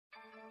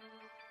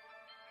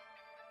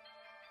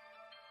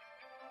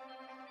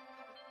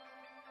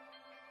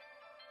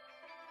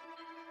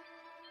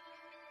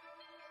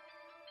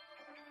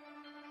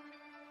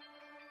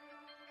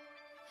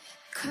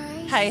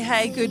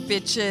Hey, good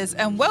bitches,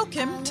 and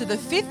welcome to the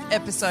 5th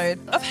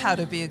episode of How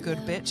to Be a Good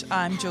Bitch.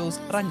 I'm Jules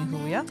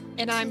Rangihuia.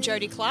 And I'm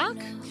Jodie Clark.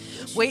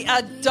 We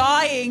are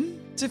dying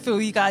to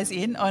fill you guys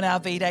in on our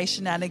V-Day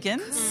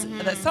shenanigans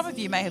that some of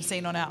you may have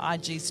seen on our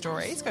IG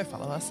stories. Go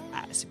follow us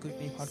at It's a Good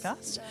Beer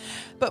Podcast.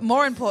 But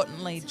more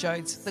importantly,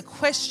 Jodes, the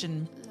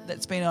question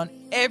that's been on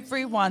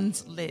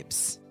everyone's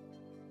lips,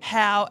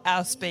 how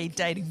our speed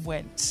dating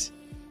went.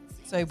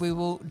 So we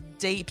will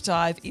deep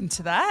dive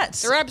into that.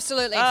 They're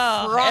absolutely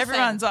frothing.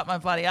 Everyone's up my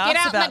bloody arse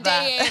Get out about my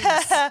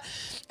that.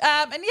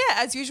 DMs. And yeah,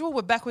 as usual,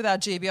 we're back with our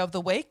GB of the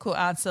week. We'll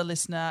answer our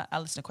listener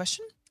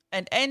question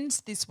and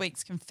end this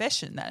week's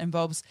confession that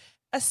involves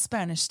a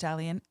Spanish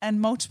stallion and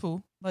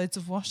multiple loads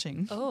of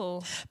washing.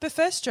 Oh. But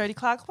first, Jodie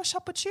Clark, what's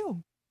up with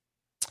you?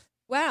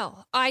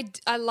 Well, I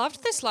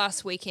loved this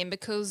last weekend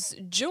because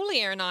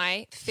Julia and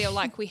I feel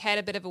like we had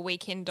a bit of a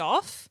weekend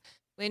off.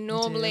 We're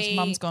normally...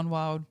 Mum's gone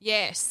wild.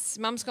 Yes,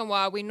 Mum's gone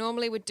wild. We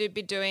normally would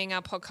be doing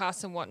our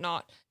podcast and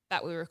whatnot,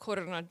 but we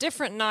recorded on a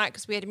different night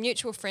because we had a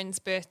mutual friend's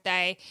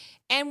birthday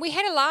and we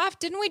had a laugh,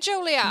 didn't we,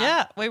 Julia?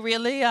 Yeah, we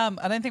really, I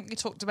don't think we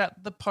talked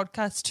about the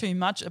podcast too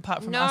much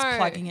apart from us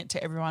plugging it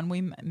to everyone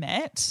we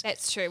met.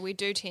 That's true. We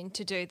do tend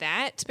to do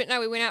that. But no,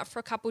 we went out for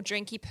a couple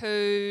drinky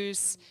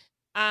poos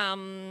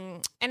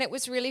and it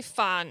was really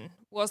fun,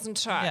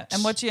 wasn't it? Yeah.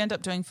 And what did you end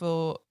up doing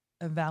for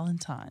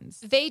Valentine's?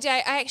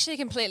 V-Day, I actually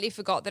completely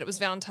forgot that it was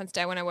Valentine's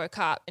Day when I woke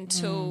up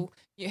until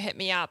you hit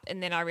me up,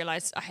 and then I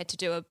realised I had to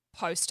do a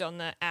post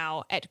on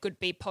our at Good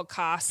Bee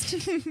Podcast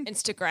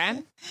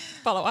Instagram.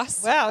 Follow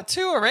us. Wow,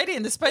 2 already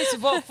in the space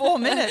of 4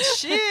 minutes?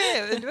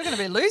 Shit, we're going to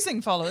be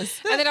losing followers.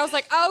 And then I was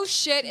like, oh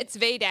shit, it's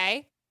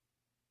V-Day.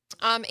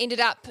 Ended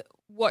up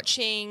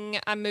watching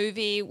a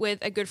movie with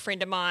a good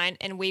friend of mine,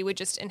 and we were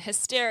just in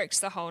hysterics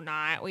the whole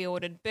night. We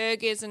ordered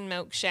burgers and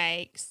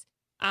milkshakes.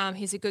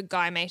 He's a good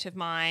guy mate of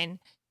mine.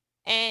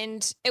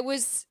 And it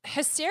was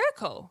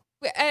hysterical.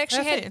 I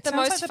actually had the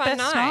most fun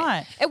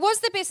night. It was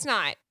the best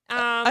night.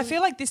 I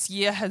feel like this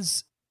year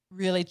has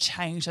really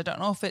changed. I don't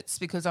know if it's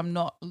because I'm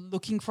not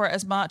looking for it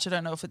as much. I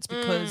don't know if it's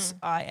because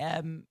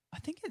I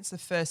think it's the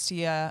first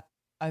year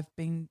I've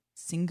been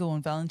single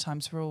on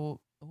Valentine's for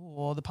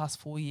the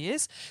past 4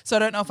 years. So I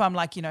don't know if I'm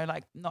like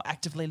not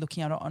actively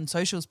looking at it on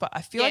socials, but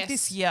I feel like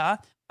this year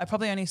I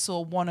probably only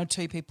saw 1 or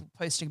 2 people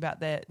posting about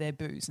their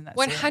booze, and that's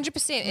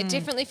 100%. It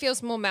definitely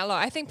feels more mellow.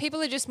 I think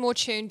people are just more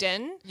tuned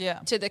in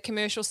to the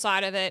commercial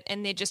side of it,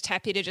 and they're just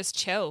happy to just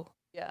chill.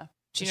 Yeah.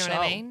 Do you know what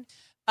I mean?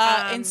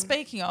 And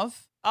speaking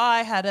of,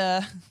 I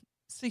had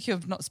speaking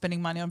of not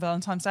spending money on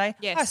Valentine's Day,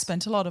 I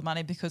spent a lot of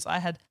money because I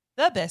had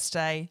the best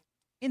day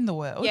in the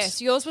world.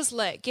 Yes, yours was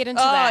lit. Get into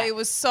that. Oh, it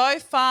was so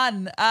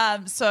fun.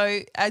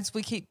 So as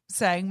we keep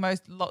saying,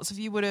 lots of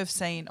you would have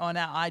seen on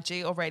our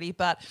IG already,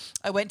 but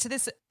I went to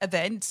this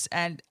event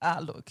and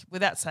look,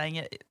 without saying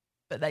it,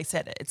 but they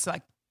said it, it's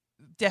like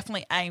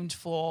definitely aimed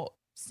for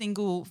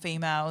single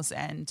females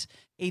and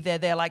either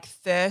they're like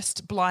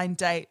first blind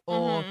date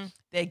or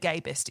they're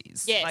gay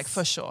besties, like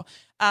for sure.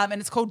 And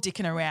it's called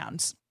Dickin'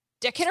 Around.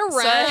 Dickin'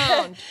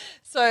 Around.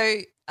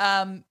 So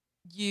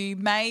you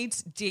made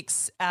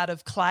dicks out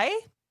of clay.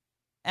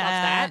 Love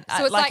that.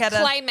 So it's like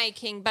clay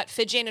making, but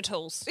for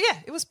genitals. Yeah,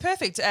 it was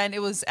perfect. And it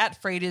was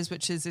at Frida's,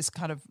 which is this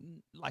kind of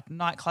like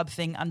nightclub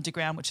thing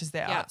underground, which is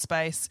their art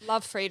space.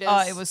 Love Frida's.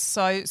 Oh, it was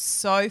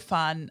so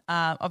fun.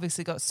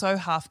 Obviously got so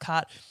half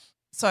cut.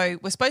 So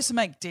we're supposed to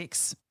make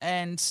dicks,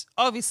 and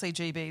obviously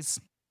GBs,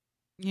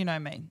 you know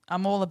me.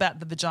 I'm all about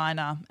the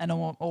vagina and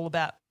all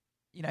about,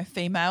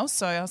 females.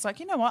 So I was like,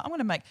 you know what? I'm going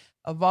to make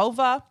a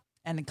vulva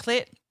and a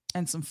clit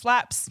and some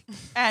flaps.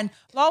 And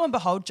lo and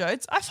behold,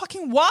 Jodes, I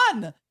fucking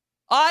won.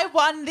 I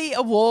won the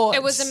award.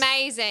 It was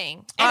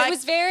amazing. And it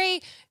was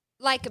very,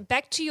 like,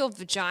 back to your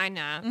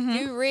vagina,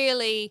 you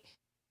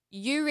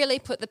really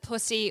put the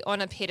pussy on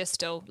a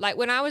pedestal. Like,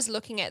 when I was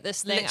looking at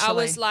this thing, I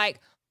was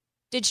like,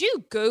 did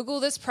you Google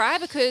this prior?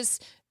 Because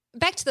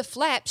back to the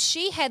flaps,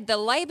 she had the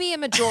labia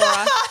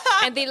majora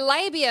and the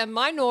labia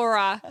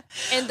minora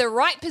in the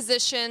right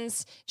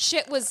positions.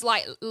 Shit was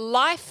like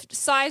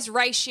life-size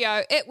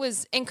ratio. It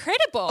was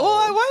incredible.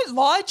 Oh, I won't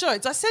lie,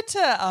 Jodes. I said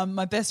to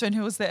my best friend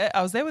who was there,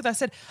 I was there with, I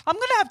said, I'm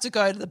going to have to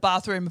go to the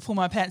bathroom and pull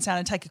my pants down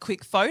and take a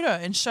quick photo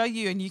and show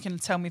you, and you can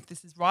tell me if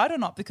this is right or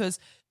not, because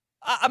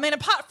I mean,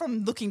 apart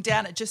from looking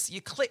down at just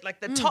your clit, like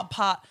the top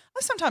part,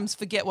 I sometimes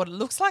forget what it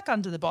looks like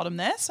under the bottom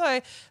there.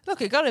 So, look,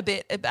 it got a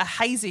bit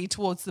hazy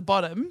towards the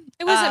bottom.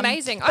 It was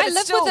amazing. I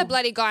lived with a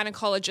bloody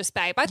gynecologist,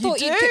 babe. I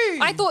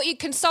thought you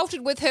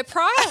consulted with her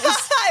prior.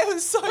 It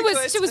was so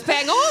good. It was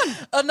bang on.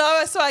 Oh,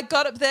 no, so I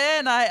got up there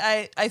and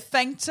I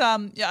thanked,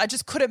 I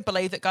just couldn't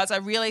believe it, guys. I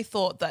really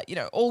thought that,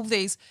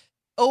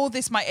 all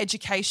this, my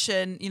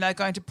education,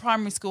 going to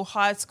primary school,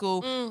 high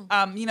school,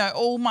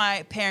 all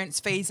my parents'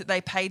 fees that they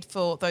paid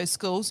for those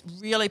schools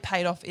really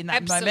paid off in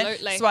that moment.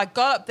 So I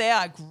got up there,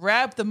 I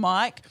grabbed the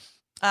mic,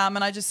 and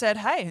I just said,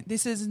 hey,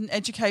 this is an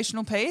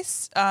educational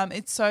piece.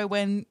 It's so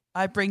when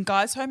I bring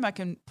guys home, I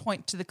can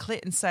point to the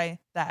clit and say,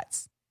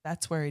 that's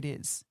that's where it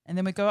is. And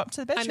then we go up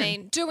to the bedroom. I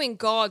mean, doing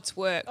God's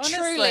work. Honestly.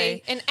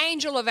 Truly, an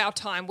angel of our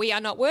time. We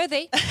are not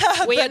worthy.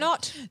 We are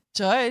not.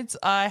 Jodes,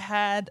 I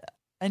had,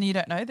 and you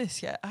don't know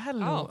this yet, I had a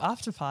little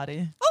after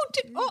party.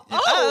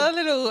 A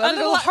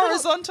little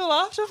horizontal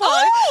after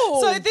party.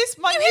 So this,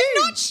 my you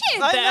new, have not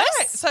shared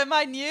this. So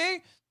my new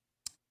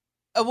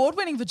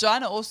award-winning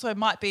vagina also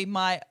might be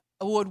my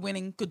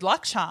award-winning good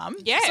luck charm.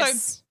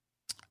 Yes.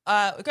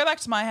 So we go back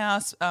to my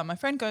house. My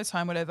friend goes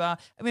home, whatever.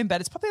 I'm in bed.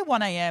 It's probably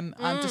 1 a.m.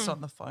 I'm just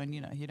on the phone.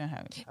 You know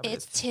how it is.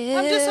 It's 2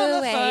 I'm just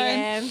on the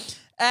phone.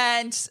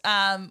 And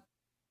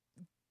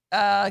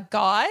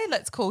guy,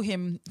 let's call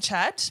him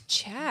Chad.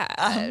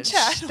 Chad.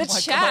 Chad. The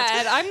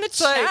Chad. I'm the Chad.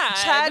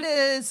 So Chad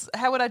is,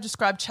 how would I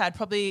describe Chad?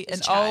 Probably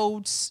an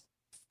old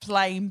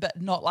flame,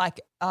 but not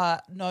like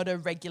not a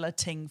regular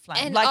ting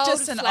flame. Like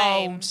just an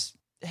old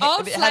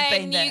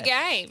flame, new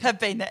game. Have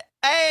been there.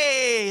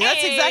 Hey,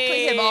 that's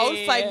exactly him. Old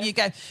flame, new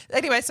game.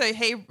 Anyway, so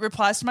he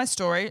replies to my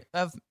story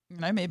of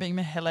me being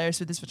hilarious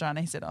with this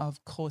vagina. He said, "Oh,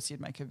 of course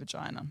you'd make a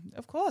vagina.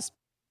 Of course."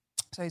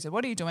 So he said,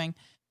 "What are you doing?"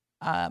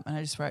 And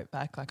I just wrote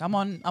back like, I'm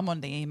on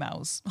the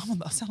emails.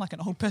 I sound like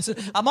an old person.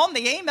 I'm on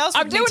the emails.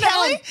 I'm doing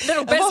a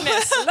little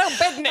business.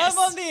 I'm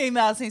on the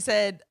emails.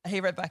 And he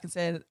wrote back and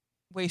said,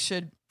 we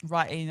should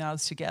write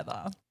emails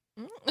together.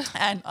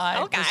 And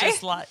I was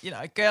just like,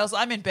 girls,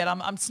 I'm in bed.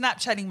 I'm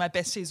Snapchatting my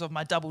besties of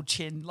my double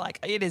chin. Like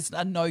it is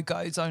a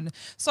no-go zone.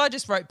 So I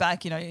just wrote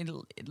back,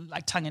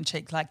 like tongue in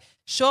cheek, like,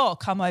 sure,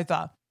 come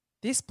over.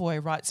 This boy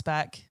writes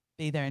back,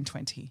 be there in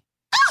 20.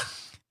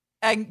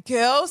 And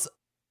girls,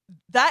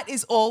 that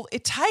is all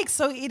it takes.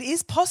 So it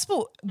is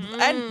possible.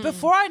 And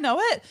before I know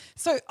it,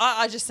 so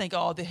I just think,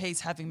 he's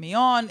having me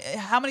on.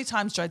 How many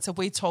times, Jodes,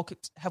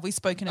 have we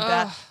spoken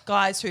about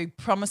guys who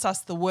promise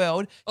us the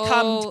world,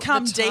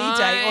 come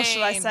D-Day, or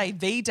should I say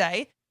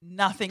V-Day,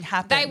 nothing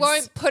happens. They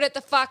won't put it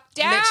the fuck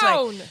down.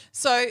 Literally.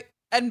 So,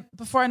 and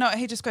before I know it,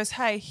 he just goes,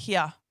 hey,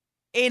 here,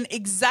 in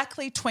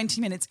exactly 20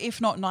 minutes,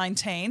 if not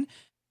 19,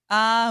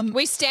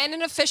 we stand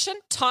an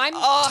efficient time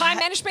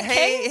management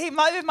king. He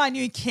might be my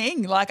new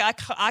king. Like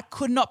I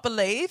could not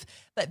believe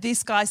that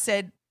this guy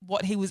said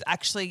what he was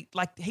actually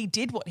like. He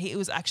did what he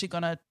was actually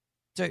going to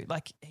do.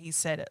 Like he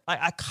said it. Like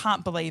I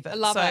can't believe it. I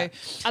love it.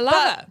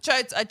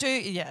 Jodes, I do.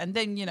 Yeah, and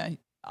then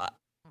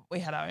we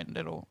had our own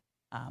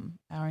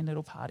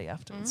little party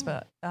afterwards.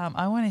 But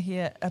I want to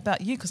hear about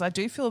you because I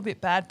do feel a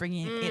bit bad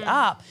bringing it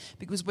up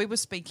because we were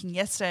speaking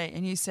yesterday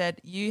and you said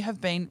you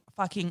have been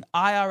fucking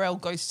IRL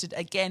ghosted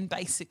again,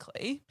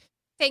 basically.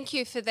 Thank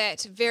you for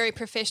that very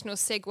professional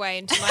segue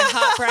into my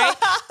heartbreak.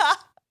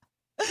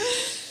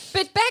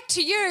 But back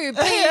to you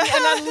being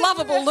an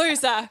unlovable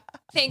loser.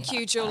 Thank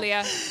you,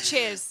 Julia.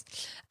 Cheers.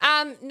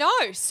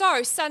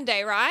 So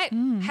Sunday, right?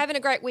 Having a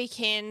great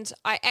weekend.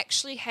 I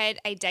actually had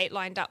a date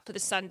lined up for the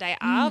Sunday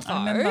arvo,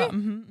 I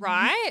remember.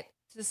 right?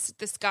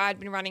 This guy I'd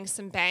been running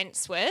some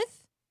bands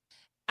with,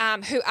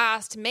 who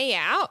asked me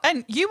out.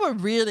 And you were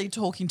really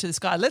talking to this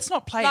guy. Let's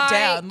not play it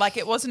down. Like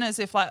it wasn't as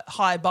if like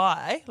hi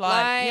bye.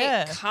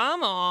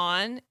 Come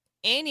on.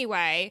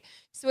 Anyway,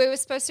 so we were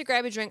supposed to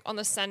grab a drink on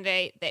the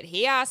Sunday that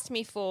he asked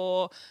me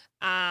for.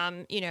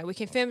 We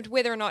confirmed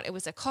whether or not it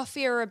was a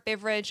coffee or a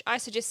beverage. I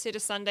suggested a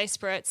Sunday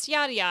Spritz,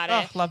 yada,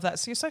 yada. Oh, love that.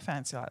 So you're so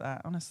fancy like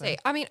that, honestly. See,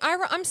 I mean,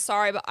 I'm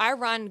sorry, but I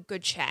run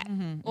good chat.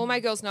 All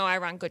my girls know I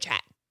run good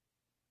chat.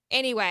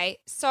 Anyway,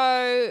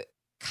 so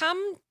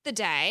come the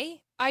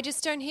day, I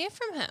just don't hear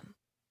from him.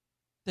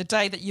 The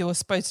day that you were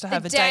supposed to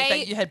have a date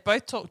that you had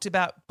both talked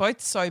about,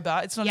 both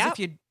sober. It's not as if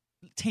you'd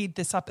teed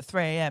this up at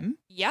 3 a.m.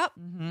 Yep.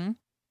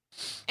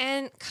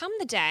 And come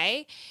the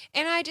day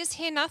and I just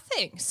hear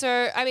nothing.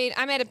 So, I mean,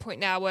 I'm at a point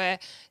now where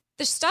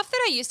the stuff that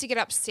I used to get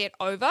upset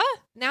over,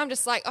 now I'm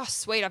just like, oh,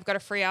 sweet, I've got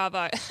a free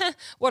arvo.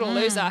 What a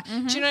loser.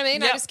 Do you know what I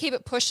mean? Yep. I just keep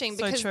it pushing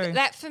because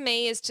that for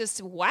me is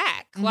just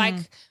whack. Like,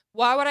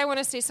 why would I want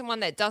to see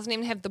someone that doesn't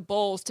even have the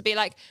balls to be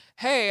like,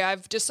 hey,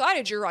 I've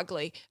decided you're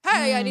ugly.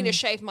 Hey, I need to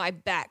shave my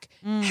back.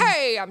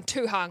 Hey, I'm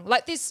too hung.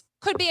 Like this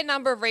could be a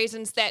number of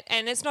reasons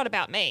and it's not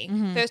about me,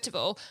 first of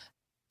all.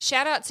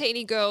 Shout out to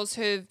any girls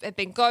who have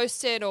been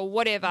ghosted or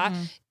whatever.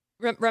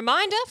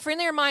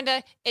 Friendly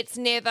reminder, it's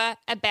never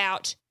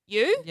about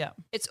you. Yeah.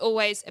 It's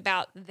always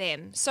about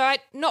them. So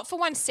not for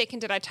 1 second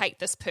did I take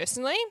this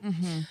personally.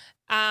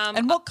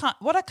 And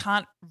what I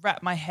can't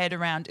wrap my head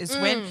around is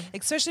when,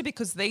 especially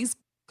because these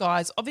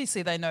guys,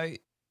 obviously they know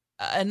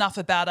enough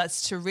about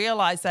us to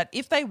realize that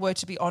if they were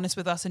to be honest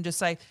with us and just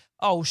say,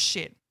 oh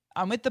shit,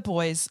 I'm with the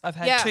boys, I've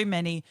had too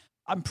many,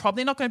 I'm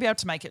probably not going to be able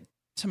to make it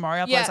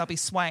tomorrow, otherwise I'll be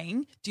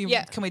swaying.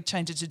 Can we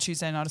change it to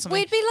Tuesday night or something?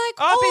 We'd be like,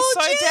 I'd be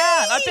so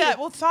down. I'd be like,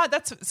 well, fine.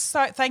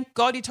 Thank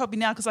God you told me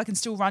now because I can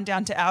still run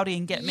down to Aldi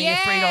and get me a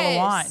 $3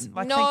 wine.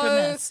 Like, thank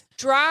goodness.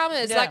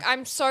 Dramas. Yeah. Like,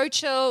 I'm so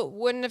chill,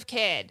 wouldn't have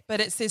cared.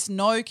 But it's this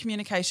no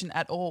communication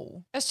at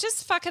all. It's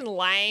just fucking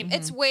lame.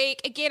 It's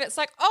weak. Again, it's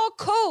like, oh,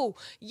 cool.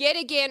 Yet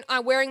again,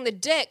 I'm wearing the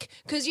dick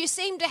because you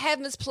seem to have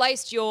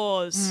misplaced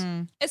yours.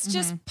 It's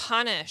just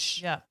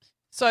punish. Yeah.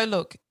 So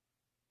look,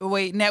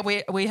 we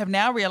have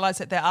now realised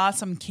that there are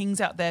some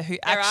kings out there who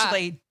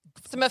actually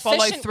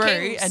follow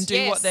through and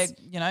do what they're,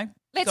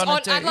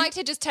 I'd like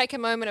to just take a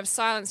moment of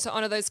silence to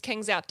honour those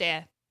kings out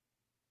there.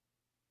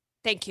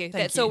 Thank you.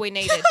 That's all we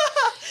needed.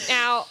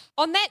 Now,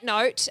 on that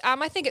note,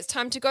 I think it's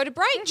time to go to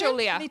break,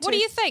 Julia. What do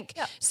you think?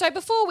 Yep. So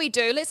before we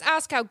do, let's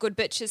ask our good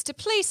bitches to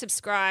please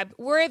subscribe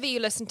wherever you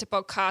listen to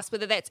podcasts,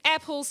 whether that's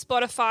Apple,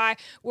 Spotify,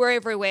 we're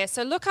everywhere.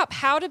 So look up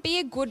How to Be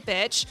a Good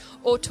Bitch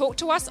or talk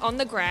to us on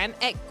the gram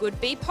at Good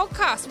Bee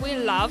Podcast. We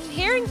love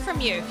hearing from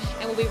you.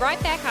 And we'll be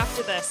right back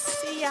after this.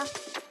 See ya.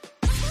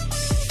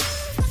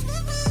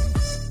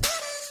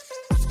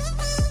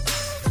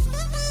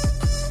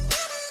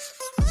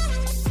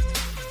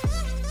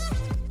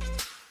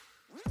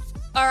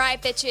 All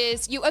right,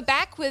 bitches, you are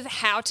back with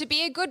How to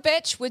Be a Good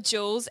Bitch with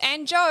Jules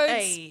and Jodes.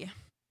 Hey.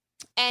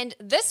 And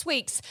this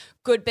week's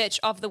Good Bitch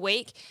of the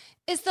Week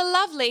is the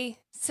lovely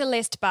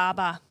Celeste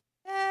Barber.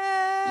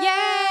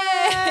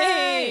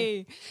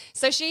 Yay!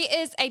 So she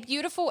is a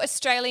beautiful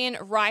Australian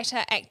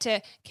writer, actor,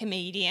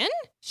 comedian.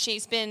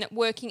 She's been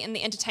working in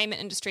the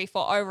entertainment industry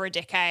for over a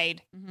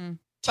decade. Mm-hmm.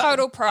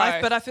 Total pro.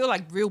 But I feel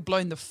like real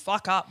blown the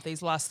fuck up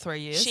these last 3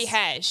 years. She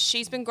has.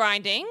 She's been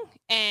grinding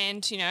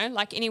and,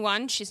 like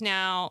anyone, she's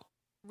now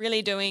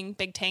really doing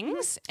big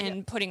things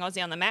and putting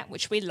Aussie on the map,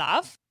 which we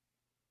love.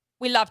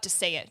 We love to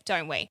see it,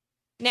 don't we?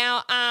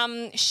 Now,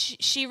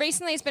 she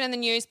recently has been in the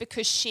news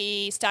because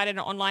she started an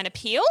online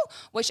appeal,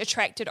 which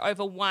attracted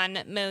over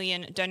 1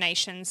 million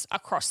donations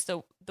across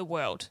the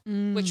world,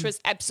 which was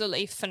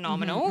absolutely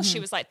phenomenal. Mm-hmm. She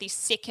was like the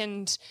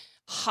second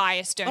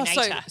highest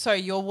donator. So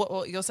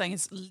what you're saying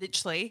is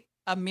literally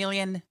 1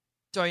 million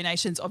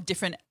donations of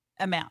different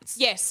amounts.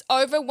 Yes,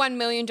 over 1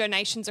 million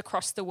donations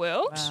across the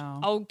world.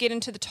 Wow. I'll get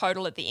into the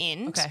total at the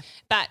end. Okay.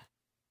 But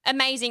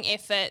amazing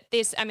effort.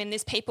 There's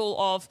people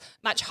of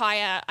much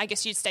higher, I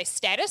guess you'd say,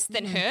 status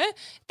than her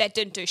that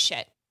didn't do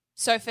shit.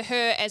 So for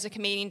her as a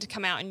comedian to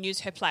come out and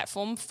use her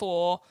platform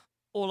for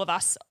all of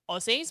us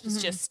Aussies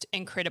was just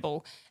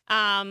incredible.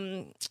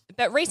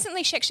 But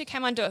recently she actually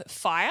came under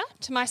fire,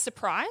 to my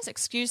surprise,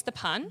 excuse the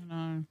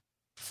pun,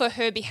 for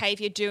her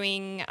behaviour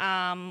doing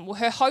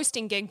her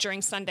hosting gig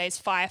during Sunday's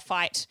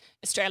Firefight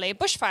Australia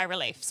bushfire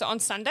relief. So on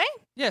Sunday.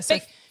 Yeah, so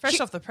fresh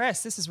off the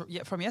press. This is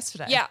from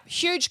yesterday. Yeah,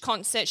 huge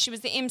concert. She was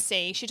the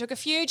MC. She took a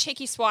few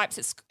cheeky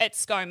swipes at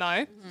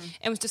ScoMo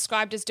and was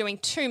described as doing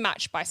too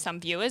much by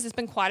some viewers. There's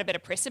been quite a bit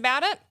of press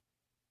about it.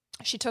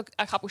 She took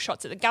a couple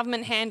shots at the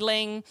government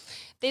handling.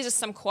 These are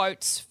some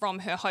quotes from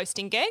her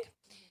hosting gig.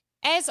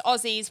 As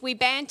Aussies, we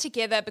band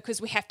together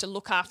because we have to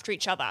look after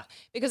each other,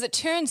 because it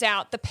turns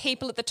out the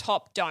people at the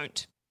top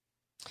don't.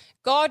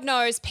 God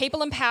knows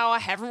people in power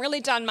haven't really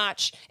done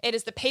much. It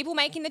is the people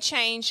making the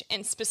change,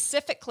 and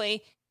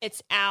specifically,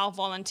 it's our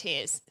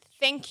volunteers.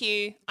 Thank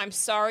you. I'm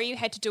sorry you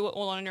had to do it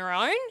all on your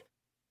own.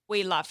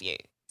 We love you.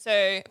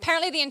 So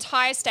apparently the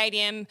entire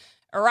stadium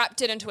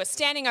erupted into a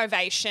standing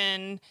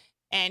ovation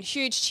and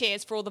huge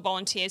cheers for all the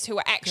volunteers who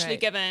were actually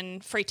given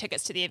free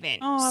tickets to the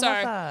event. Oh, so I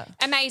love that.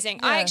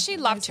 amazing. Yeah, I actually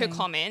loved her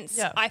comments.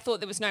 Yeah. I thought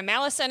there was no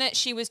malice in it.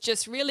 She was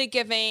just really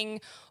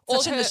giving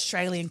such an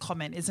Australian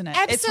comment, isn't it?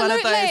 Absolutely. It's one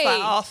of those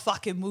like, oh,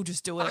 fucking, we'll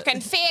just do it.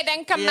 Fucking fair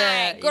dinkum,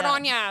 mate. Good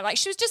on ya. Like,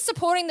 she was just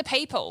supporting the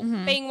people,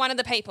 being one of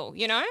the people,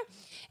 you know?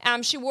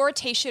 She wore a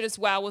T-shirt as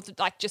well with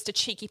like just a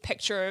cheeky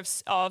picture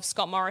of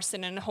Scott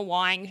Morrison in a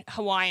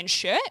Hawaiian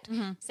shirt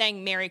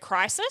saying Merry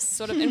Crisis,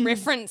 sort of in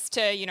reference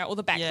to, all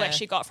the backlash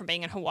she got from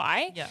being in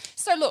Hawaii. Yeah.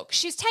 So look,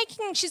 she's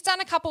done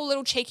a couple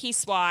little cheeky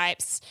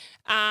swipes.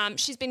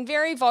 She's been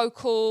very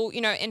vocal,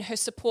 in her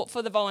support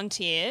for the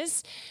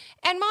volunteers.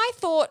 And my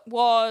thought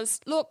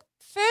was, look,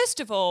 first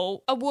of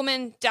all, a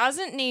woman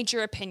doesn't need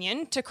your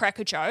opinion to crack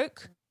a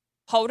joke,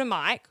 hold a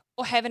mic,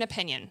 or have an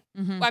opinion.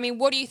 I mean,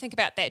 what do you think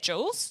about that,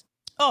 Jules?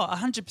 Oh,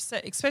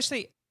 100%,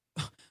 especially,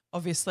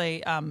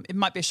 obviously, it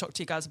might be a shock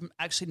to you guys. I'm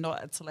actually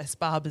not at Celeste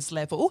Barber's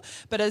level,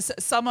 but as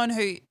someone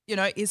who,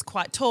 is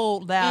quite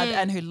tall, loud,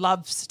 and who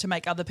loves to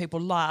make other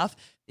people laugh,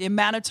 the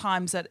amount of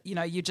times that,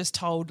 you're just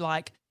told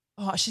like,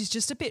 oh, she's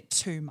just a bit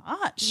too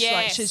much. Yes.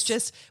 Like she's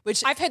just,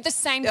 which I've heard the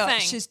same thing.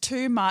 She's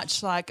too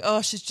much, like,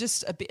 oh, she's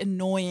just a bit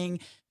annoying.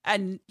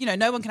 And,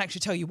 no one can actually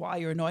tell you why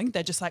you're annoying.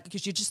 They're just like,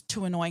 because you're just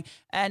too annoying.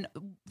 And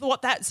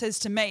what that says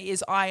to me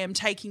is I am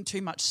taking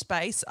too much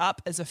space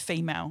up as a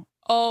female.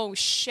 Oh,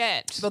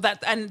 shit. Well,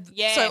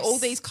 so all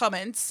these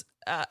comments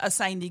are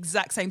saying the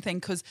exact same thing,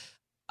 because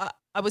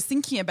I was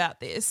thinking about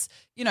this.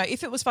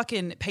 If it was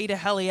fucking Peter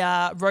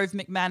Hellier, Rove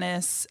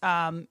McManus,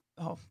 are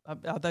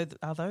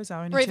those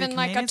our only or two even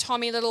like a comedians?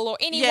 Tommy Little or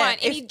anyone,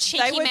 any cheeky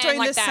man like that. They were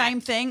doing the same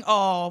thing.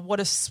 Oh, what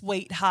a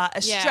sweetheart.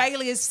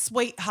 Australia's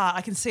sweetheart.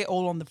 I can see it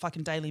all on the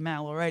fucking Daily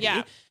Mail already.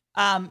 Yeah.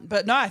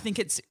 But no, I think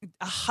it's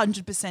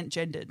 100%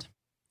 gendered.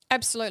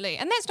 Absolutely.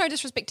 And that's no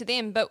disrespect to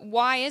them, but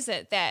why is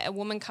it that a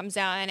woman comes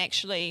out and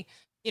actually,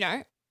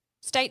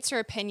 states her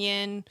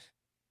opinion,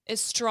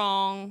 is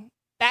strong,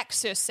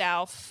 backs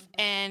herself,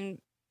 and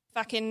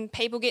fucking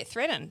people get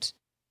threatened?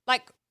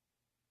 Like,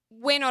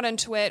 we're not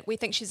into it. We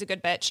think she's a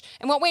good bitch.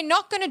 And what we're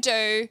not going to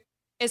do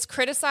is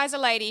criticize a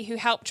lady who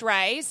helped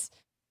raise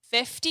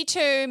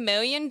 $52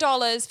 million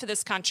for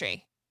this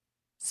country.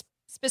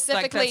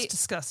 Specifically, that's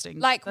disgusting.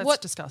 Like that's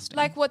what? Disgusting.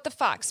 Like what the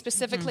fuck?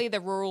 Specifically,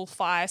 the Rural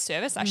Fire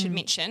Service. I should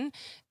mention,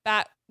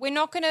 but we're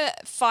not going to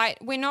fight.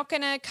 We're not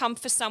going to come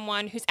for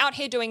someone who's out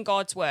here doing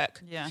God's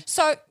work. Yeah.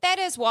 So that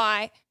is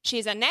why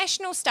she's a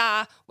national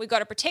star. We got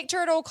to protect her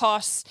at all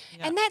costs,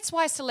 and that's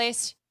why,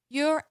 Celeste,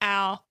 you're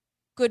our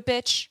good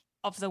bitch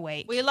of the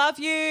week. We love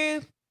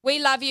you. We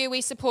love you.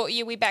 We support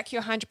you. We back you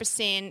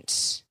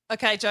 100%.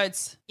 Okay,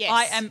 Jodes. Yes.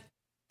 I am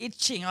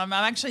itching. I'm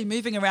actually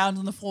moving around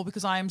on the floor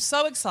because I am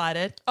so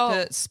excited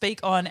to speak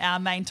on our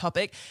main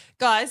topic.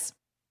 Guys.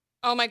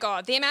 Oh, my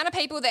God. The amount of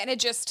people that are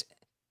just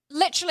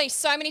literally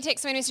so many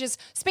text messages,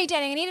 speed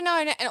dating, I need to know.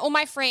 And all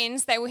my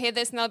friends, they will hear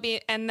this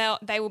and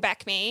they will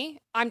back me.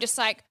 I'm just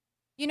like,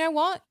 you know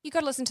what? You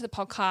got to listen to the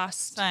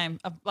podcast. Same.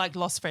 I've like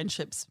lost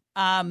friendships.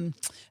 And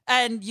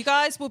you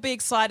guys will be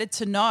excited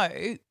to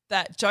know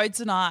that Jodes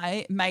and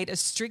I made a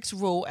strict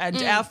rule, and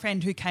our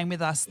friend who came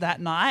with us that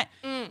night,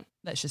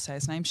 let's just say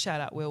his name, shout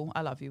out Will.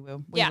 I love you,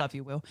 Will. We love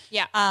you, Will.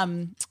 Yeah.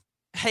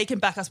 He can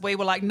back us. We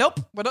were like, nope,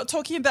 we're not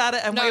talking about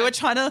it. And we were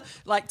trying to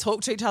like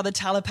talk to each other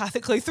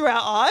telepathically through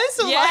our eyes.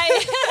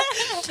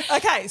 Yeah.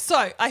 Okay,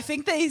 so I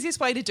think the easiest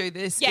way to do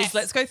this is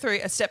let's go through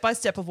a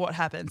step-by-step of what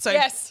happened. So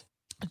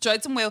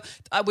Jodes and Will,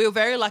 we were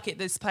very lucky.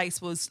 This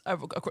place was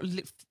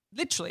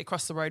literally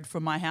across the road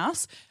from my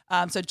house.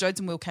 So Jodes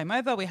and Will came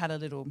over. We had a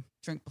little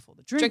drink before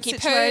the drink Drinky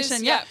situation.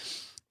 Poos, yeah.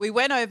 We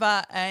went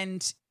over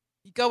and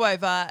you go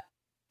over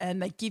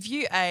and they give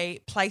you a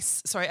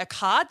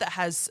card that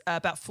has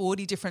about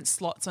 40 different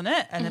slots on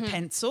it and a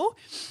pencil.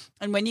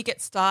 And when you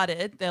get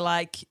started, they're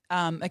like,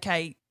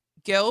 okay,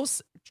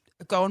 girls,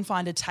 go and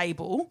find a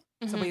table.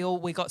 So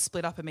we got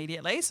split up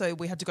immediately. So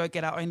we had to go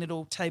get our own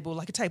little table,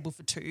 like a table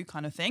for two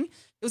kind of thing.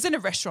 It was in a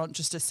restaurant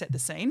just to set the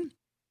scene.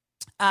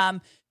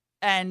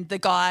 And the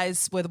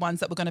guys were the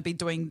ones that were going to be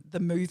doing the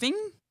moving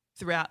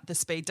throughout the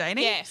speed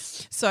dating.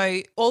 Yes.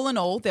 So all in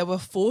all, there were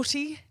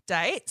 40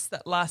 dates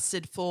that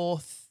lasted for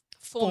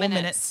 4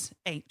 minutes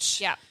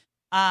each. Yeah.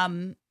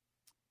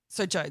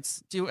 So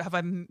Jodes, have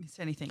I missed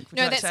anything? Would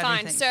no, you like that's to add fine.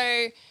 anything?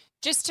 So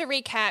just to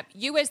recap,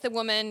 you as the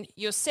woman,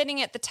 you're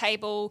sitting at the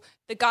table.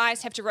 The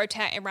guys have to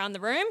rotate around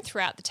the room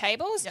throughout the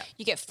tables. Yep.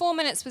 You get 4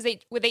 minutes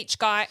with each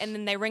guy, and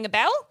then they ring a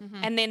bell,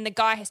 and then the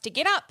guy has to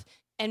get up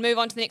and move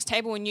on to the next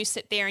table, and you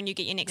sit there and you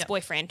get your next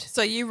boyfriend.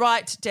 So you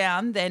write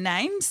down their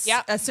names.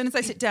 Yep. As soon as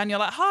they sit down, you're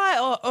like,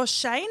 hi, or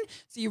Shane.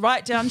 So you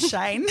write down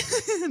Shane.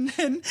 and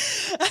then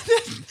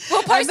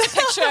we'll post a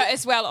picture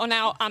as well on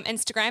our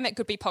Instagram at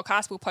Good Be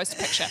Podcast. We'll post a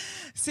picture.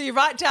 So you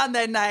write down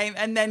their name,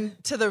 and then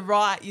to the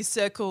right you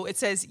circle, it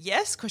says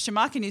yes, ?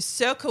 And you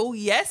circle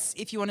yes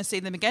if you want to see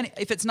them again.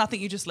 If it's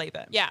nothing, you just leave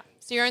it. Yeah.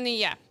 So you're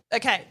only,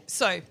 Okay,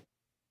 so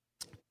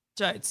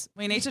Jodes,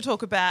 we need to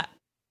talk about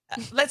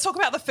let's talk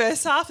about the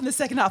first half and the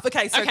second half.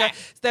 Okay, so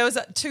there was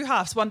two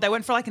halves. One, they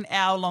went for like an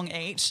hour long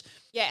each.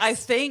 Yes. I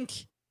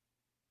think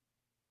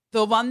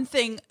the one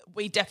thing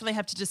we definitely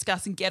have to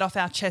discuss and get off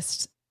our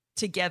chest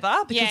together,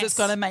 because it's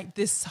going to make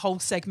this whole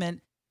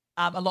segment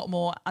a lot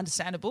more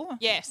understandable.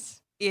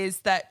 Yes.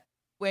 Is that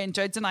when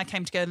Jodes and I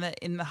came together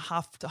in the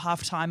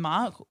halftime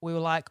mark, we were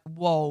like,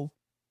 whoa,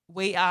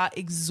 we are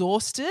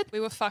exhausted. We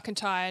were fucking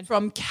tired.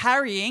 From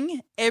carrying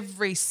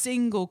every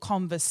single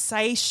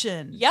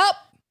conversation. Yep.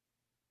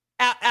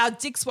 Our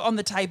dicks were on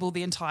the table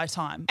the entire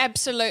time.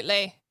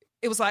 Absolutely.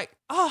 It was like,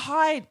 oh,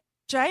 hi,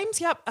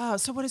 James. Yep.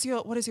 So what does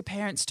your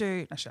parents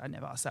do? Actually, I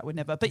never asked that. Would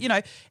never. But,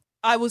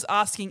 I was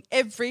asking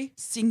every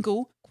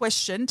single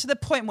question to the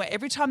point where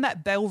every time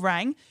that bell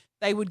rang,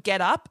 they would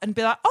get up and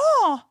be like,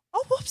 oh,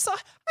 whoops, I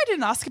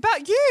didn't ask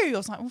about you. I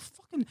was like, well,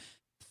 fucking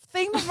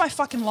theme of my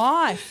fucking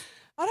life.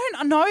 I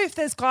don't know if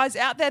there's guys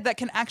out there that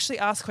can actually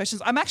ask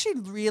questions. I'm actually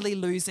really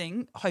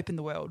losing hope in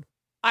the world.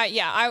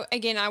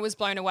 I was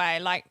blown away.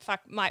 Like,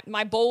 fuck,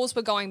 my balls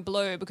were going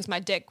blue because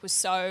my dick was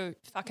so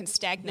fucking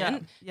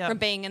stagnant from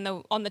being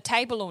on the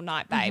table all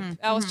night, babe.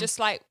 I was just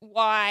like,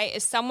 why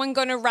is someone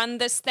going to run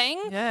this thing?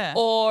 Yeah.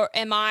 Or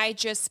am I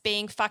just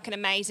being fucking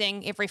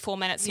amazing every 4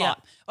 minute slot?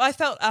 Yeah. I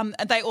felt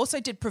they also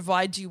did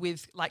provide you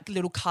with like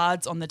little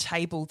cards on the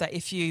table that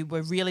if you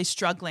were really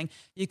struggling,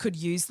 you could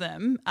use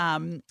them.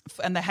 And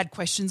they had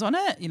questions on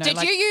it.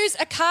 Did you use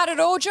a card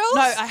at all, Jules?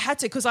 No, I had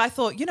to, because I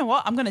thought, you know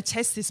what, I'm going to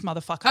test this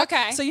motherfucker.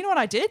 Okay. So you know what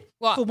I did?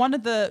 What? For one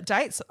of the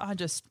dates, I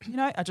just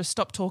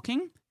stopped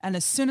talking. And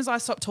as soon as I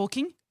stopped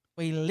talking,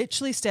 we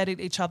literally stared at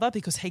each other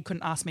because he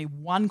couldn't ask me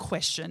one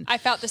question. I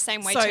felt the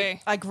same way too.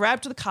 I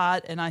grabbed the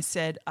card and I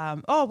said,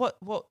 what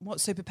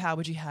superpower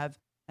would you have?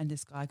 And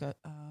this guy goes,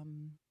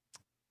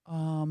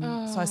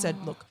 So I said,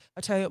 look,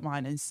 I'll tell you what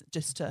mine is,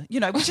 just to,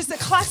 which is a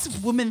classic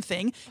woman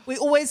thing. We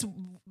always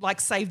like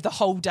save the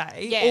whole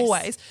day,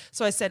 always.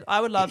 So I said,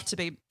 I would love to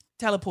be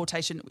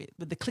teleportation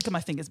with the click of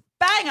my fingers.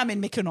 Bang, I'm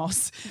in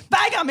Mykonos.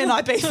 Bang, I'm in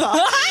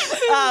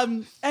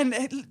Ibiza.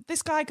 And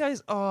this guy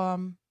goes,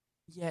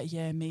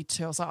 yeah, me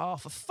too. I was like, oh,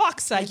 for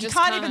fuck's sake, you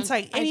can't even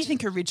say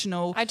anything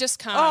original. I just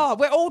can't. Oh,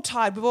 we're all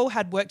tired. We've all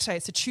had work today.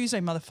 It's a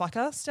Tuesday,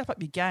 motherfucker. Step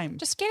up your game.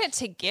 Just get it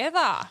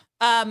together.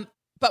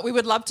 But we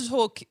would love to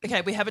talk.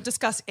 Okay, we haven't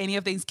discussed any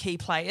of these key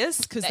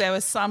players because there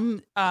were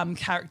some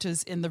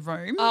characters in the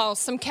room.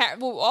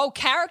 Oh,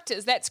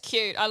 characters. That's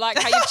cute. I like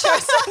how you've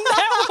chosen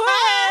that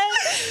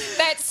word.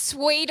 That's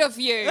sweet of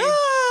you.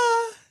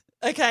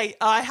 Okay,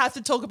 I have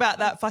to talk about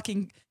that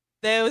fucking.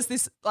 There was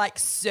this like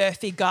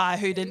surfy guy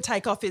who didn't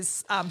take off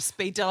his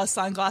Speed Della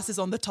sunglasses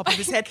on the top of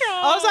his head.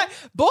 I was like,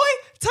 boy,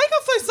 take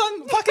off those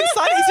fucking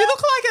sunnies. You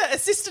look like an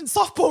assistant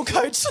softball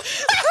coach.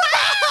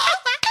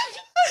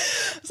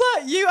 It's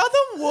like, you are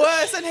the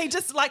worst. And he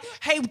just like,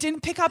 hey,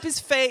 didn't pick up his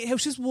feet. He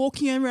was just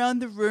walking around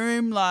the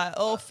room like,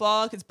 oh,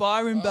 fuck, it's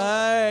Byron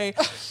Bay.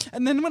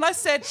 And then when I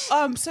said,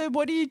 so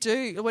what do you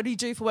do? What do you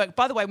do for work?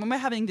 By the way, when we're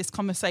having this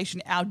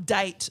conversation, our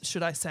date,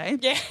 should I say?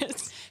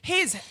 Yes.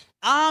 His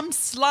arms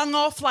slung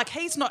off, like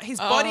his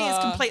body is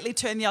completely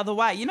turned the other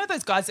way. You know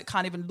those guys that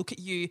can't even look at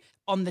you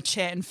on the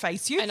chair and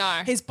face you? I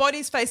know. His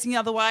body's facing the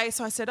other way.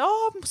 So I said,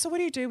 so what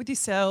do you do with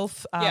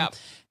yourself?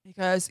 He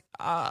goes,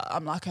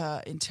 I'm like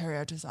an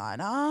interior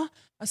designer.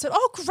 I said,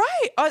 oh,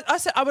 great. I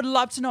said, I would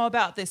love to know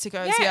about this. He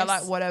goes, yeah,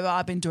 like whatever.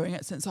 I've been doing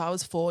it since I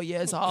was 4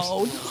 years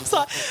old. I was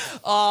like,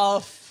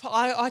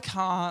 I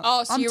can't.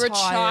 Oh, so I'm you're tired. a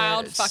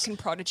child fucking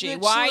prodigy.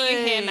 Literally. Why are you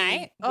here,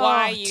 mate?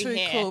 Why are you too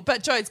here? Cool.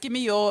 But Jodes, give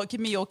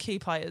me your key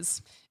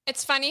players.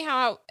 It's funny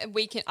how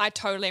I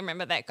totally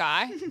remember that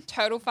guy.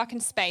 Total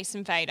fucking space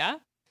invader.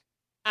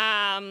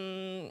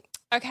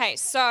 Okay,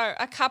 so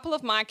a couple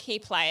of my key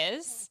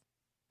players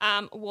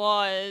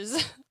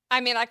was, I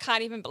mean, I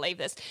can't even believe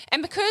this.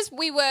 And because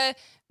we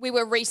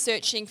were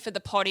researching for the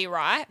potty,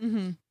 right?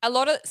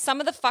 Mm-hmm. Some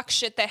of the fuck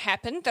shit that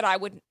happened that I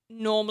would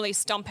normally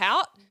stomp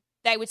out,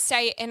 they would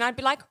say it and I'd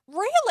be like,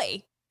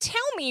 really?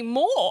 Tell me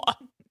more.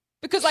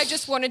 Because I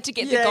just wanted to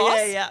get the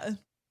goss. Yeah.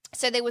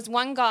 So there was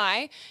one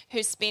guy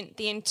who spent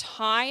the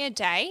entire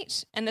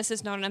date, and this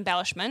is not an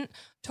embellishment,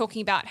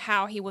 talking about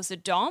how he was a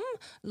dom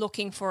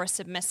looking for a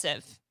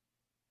submissive.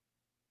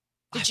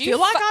 I feel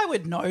like I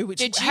would know which.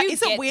 Did you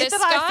is it weird this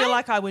that guy? I feel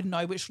like I would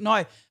know which?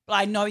 No, but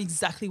I know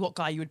exactly what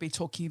guy you would be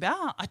talking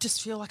about. I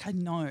just feel like I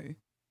know.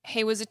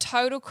 He was a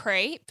total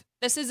creep.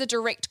 This is a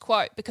direct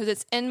quote because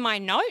it's in my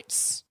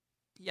notes.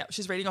 Yeah,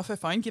 she's reading off her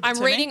phone. I'm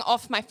reading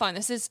off my phone.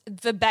 This is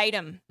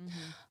verbatim. Mm-hmm.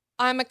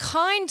 I'm a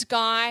kind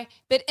guy,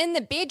 but in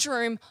the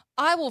bedroom,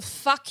 I will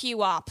fuck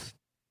you up.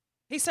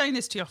 He's saying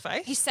this to your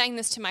face? He's saying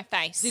this to my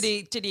face.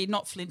 Did he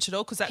not flinch at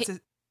all? Because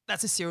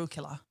that's a serial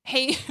killer.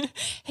 He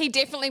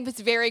definitely was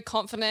very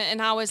confident, and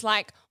I was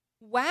like,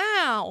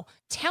 wow,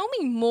 tell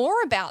me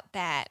more about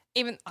that.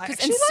 Even I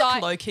actually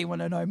like low-key want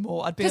to know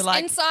more. I'd be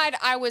like, inside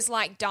I was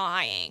like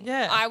dying.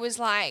 Yeah. I was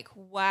like,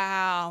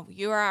 wow,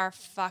 you are a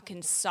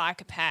fucking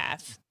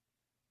psychopath.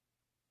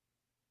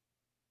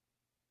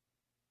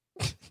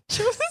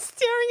 She was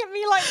staring at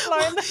me like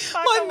blowing the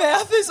fuck my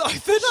mouth is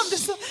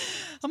open.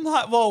 I'm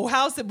like, well,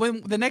 how's it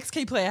when the next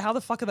key player? How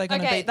the fuck are they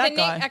going to beat that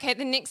guy?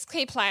 The next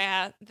key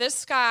player.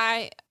 This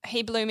guy,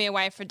 he blew me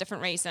away for a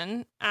different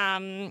reason.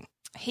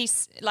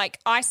 He's like,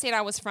 I said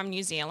I was from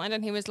New Zealand,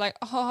 and he was like,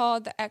 oh,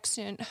 the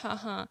accent,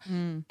 haha.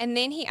 And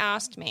then he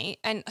asked me,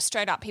 and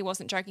straight up, he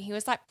wasn't joking. He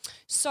was like,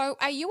 so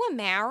are you a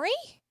Maori?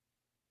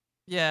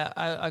 Yeah,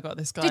 I got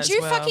this guy. Did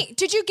you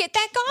get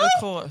that guy?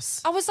 Of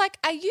course. I was like,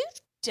 are you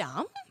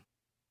dumb?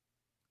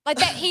 Like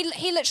that, he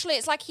literally,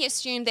 it's like he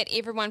assumed that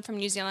everyone from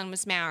New Zealand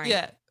was Maori.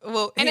 Yeah,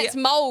 well, and it's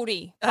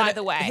Māori, by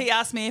the way. He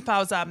asked me if I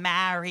was a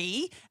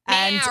Maori,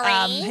 and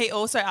he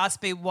also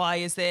asked me why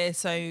is there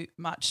so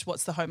much?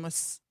 What's the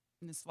homelessness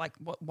like?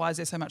 Why is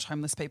there so much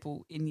homeless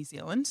people in New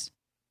Zealand?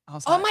 I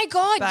was like, oh my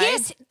God,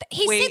 yes,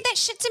 he said that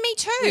shit to me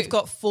too. We've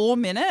got 4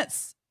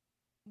 minutes.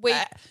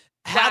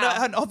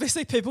 And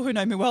obviously people who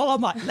know me well,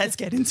 I'm like, let's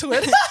get into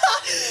it.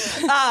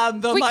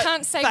 We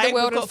can't save the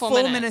world in 4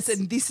 minutes.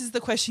 And this is the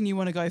question you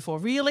want to go for.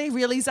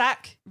 Really,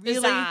 Zach?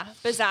 Really?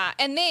 Bizarre.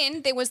 And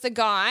then there was the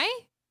guy,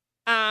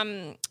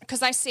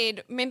 because I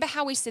said, remember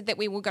how we said that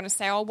we were going to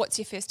say, oh, what's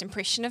your first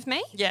impression of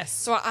me? Yes.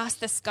 So I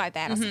asked this guy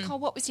that. I was like, oh,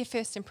 what was your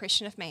first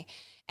impression of me?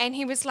 And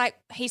he was like,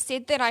 he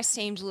said that I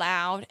seemed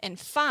loud and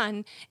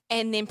fun,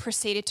 and then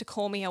proceeded to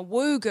call me a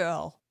woo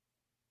girl.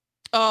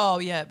 Oh,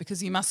 yeah,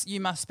 because you must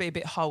be a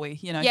bit hoey,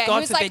 you know. Yeah,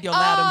 God forbid you're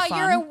loud and fun.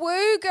 Oh, you're a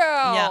woo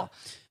girl. Yeah.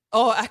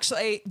 Oh,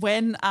 actually,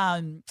 when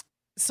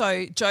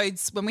so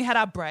Jodes, when we had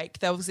our break,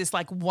 there was this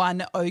like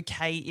one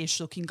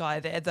okay-ish looking guy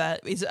there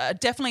that is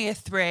definitely a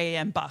 3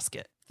 a.m.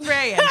 basket. 3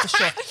 a.m. for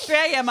sure. 3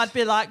 a.m. I'd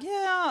be like,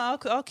 yeah,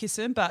 I'll kiss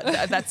him, but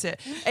that's it.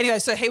 Anyway,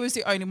 so he was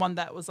the only one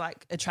that was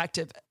like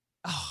attractive.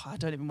 Oh, I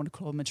don't even want to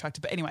call him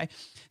attractive, but anyway.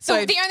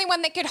 So the only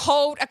one that could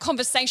hold a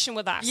conversation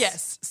with us.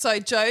 Yes. So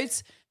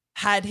Jodes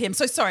had him.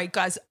 So sorry,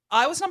 guys.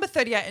 I was number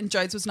 38 and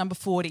Jodes was number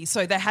 40.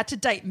 So they had to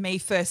date me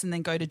first and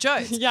then go to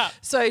Jodes. Yeah.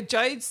 So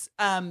Jodes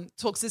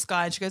talks to this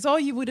guy and she goes, oh,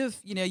 you would have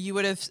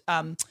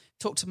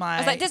talked to my... I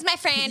was like, this is my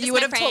friend. You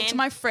would have talked to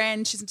my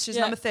friend. She's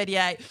number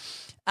 38.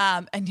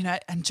 And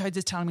Jodes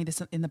is telling me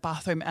this in the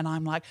bathroom and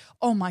I'm like,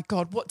 oh my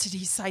God, what did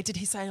he say? Did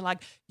he say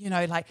like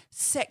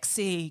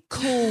sexy,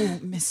 cool,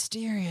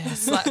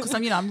 mysterious? Like, because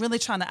I'm really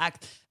trying to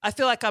act. I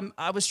feel like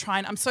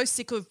I'm so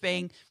sick of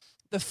being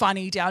the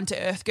funny,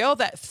 down-to-earth girl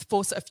that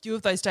for a few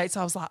of those dates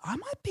I was like, I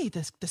might be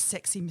the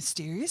sexy,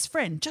 mysterious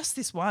friend just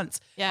this once.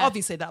 Yeah.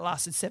 Obviously that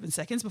lasted 7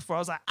 seconds before I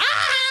was like,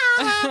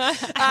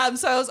 ah!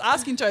 So I was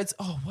asking Jodes,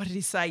 what did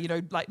he say? You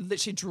know, like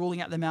literally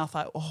drooling out the mouth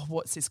like,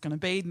 what's this going to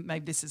be?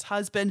 Maybe this is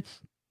husband.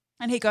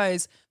 And he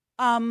goes,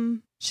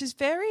 she's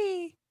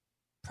very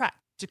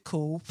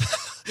practical.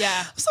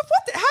 Yeah. So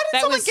how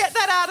did someone get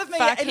that out of me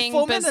in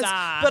 4 minutes?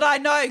 Bizarre. But I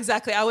know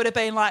exactly. I would have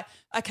been like,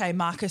 okay,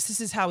 Marcus, this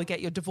is how we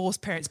get your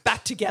divorced parents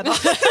back together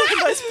in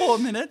those 4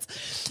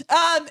 minutes.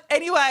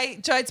 Anyway,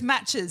 Jodes,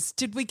 matches.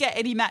 Did we get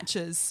any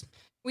matches?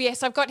 Well,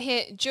 yes, I've got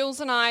here, Jules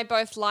and I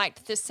both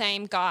liked the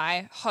same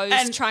guy,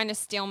 Ho's trying to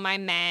steal my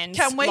man.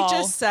 Can we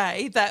just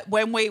say that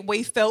when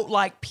we felt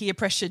like peer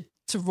pressured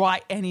to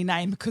write any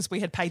name because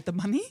we had paid the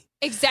money?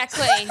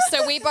 Exactly.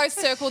 So we both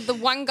circled the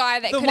one guy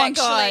that could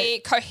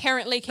actually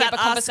coherently keep a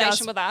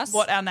conversation with us.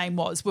 What our name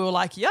was. We were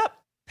like, yep,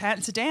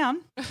 pants are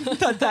down.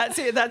 That's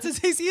it. That's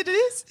as easy as it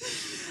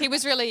is. He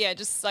was really,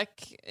 just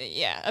like,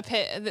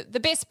 the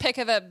best pick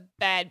of a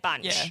bad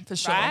bunch. Yeah, for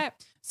sure. Right?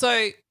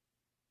 So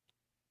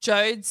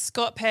Jodes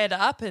got paired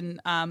up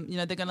and,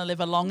 they're going to live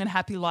a long and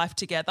happy life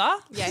together.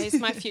 Yeah, he's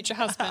my future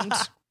husband.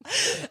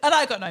 And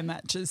I got no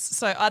matches.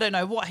 So I don't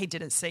know what he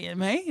didn't see in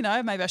me. You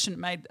know, maybe I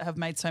shouldn't have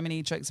made so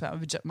many jokes about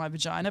my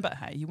vagina, but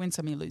hey, you win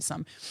some, you lose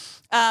some.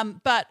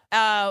 But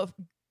our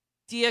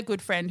dear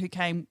good friend who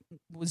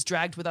was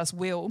dragged with us,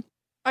 Will.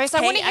 Oh, so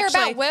I want to hear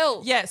about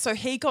Will. Yeah, so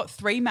he got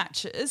 3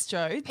 matches,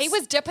 Jodes. He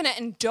was dipping it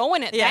and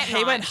doing it that night. Yeah,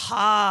 he went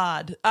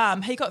hard.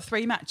 He got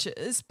 3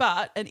 matches,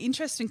 but an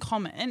interesting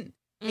comment,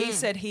 he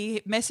said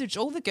he messaged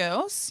all the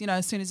girls,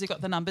 as soon as he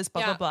got the numbers,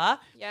 blah, blah.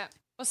 Yeah.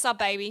 What's up,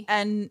 baby?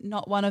 And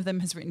not one of them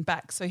has written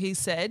back. So he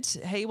said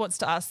he wants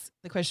to ask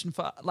the question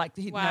for,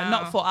 Wow.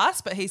 not for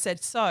us, but he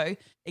said, so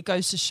it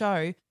goes to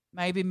show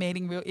maybe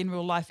meeting in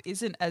real life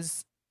isn't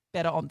as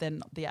better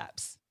than the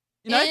apps.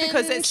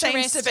 Because it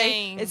seems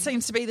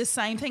to be the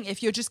same thing.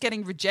 If you're just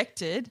getting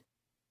rejected,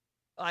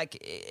 like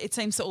it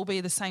seems to all be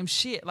the same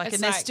shit.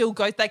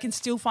 They can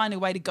still find a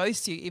way to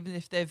ghost you even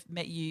if they've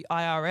met you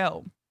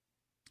IRL.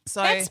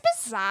 So that's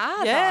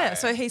bizarre. Yeah. Though.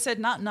 So he said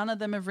none of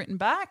them have written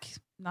back.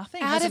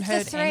 Nothing. Out Hasn't of the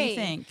heard 3.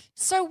 anything.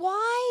 So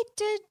why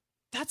did...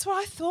 That's what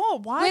I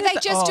thought. Why were they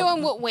just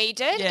doing what we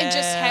did and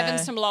just Yeah.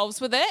 having some lols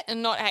with it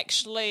and not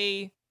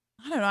actually...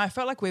 I don't know. I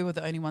felt like we were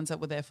the only ones that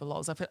were there for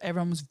lols. I felt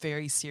everyone was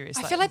very serious.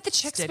 I feel like the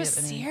chicks steady were at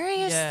the knee.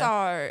 serious Yeah.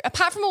 though.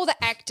 Apart from all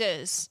the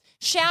actors.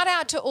 Shout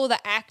out to all the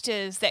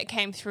actors that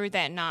came through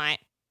that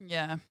night.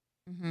 Yeah.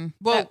 Mm-hmm.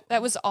 Well,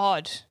 that was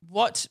odd.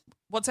 what's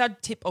our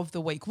tip of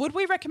the week? Would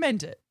we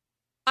recommend it?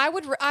 I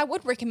would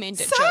recommend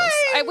it, Same. Jules.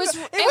 It was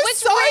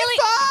so really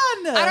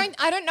fun.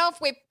 I don't know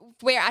if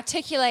we're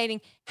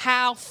articulating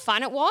how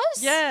fun it was.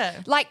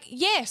 Yeah. Like,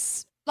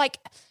 yes. Like,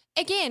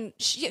 again,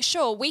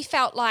 sure, we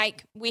felt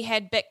like we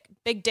had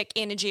big dick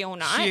energy all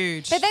night.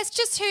 Huge. But that's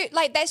just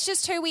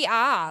who we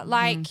are.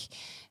 Like,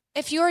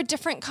 if you're a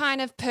different kind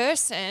of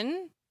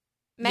person,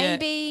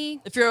 maybe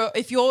if you're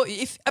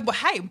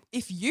the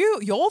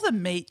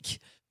meek,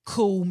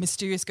 cool,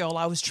 mysterious girl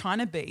I was trying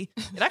to be,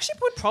 it actually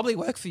would probably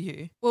work for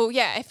you. Well,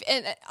 yeah,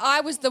 and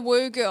I was the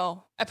woo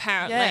girl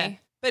apparently. Yeah.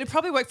 But it'd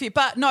probably work for you.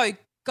 But no,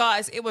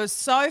 guys, it was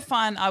so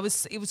fun.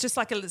 It was just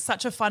like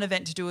such a fun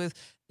event to do with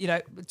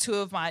 2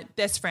 of my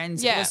best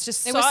friends. Yeah, it was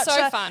just it was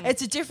so fun.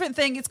 It's a different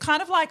thing. It's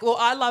kind of like,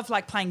 I love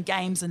like playing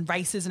games and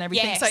races and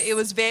everything. Yes. So it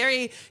was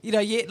very,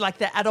 like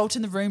the adult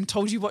in the room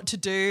told you what to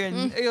do,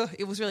 and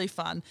it was really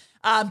fun.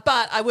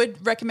 But I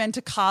would recommend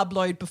to carb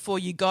load before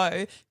you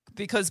go,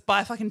 because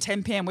by fucking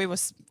 10 p.m. we were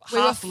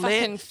half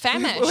lit. Fucking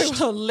famished.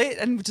 We were lit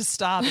and just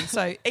starving.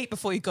 So eat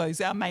before you go is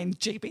our main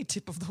GB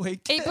tip of the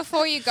week. Eat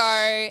before you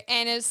go,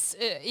 and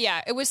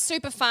it was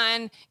super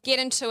fun. Get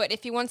into it.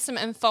 If you want some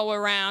info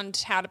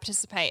around how to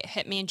participate,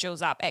 hit me and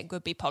Jules up at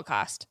Good Be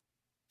Podcast.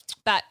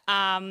 But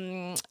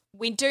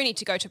we do need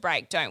to go to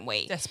break, don't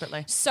we?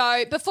 Desperately.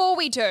 So before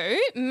we do,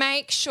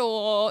 make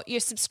sure you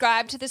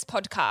subscribe to this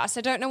podcast.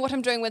 I don't know what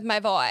I'm doing with my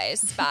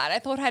voice, but I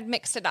thought I'd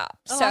mix it up.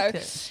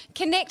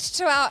 Connect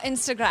to our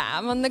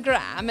Instagram on the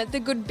gram at the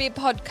Good Be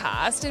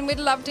Podcast, and we'd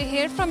love to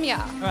hear from you.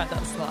 All right,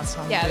 that's the last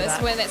time. Yeah,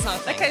 that's not a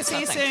thing. Okay, see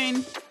you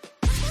soon.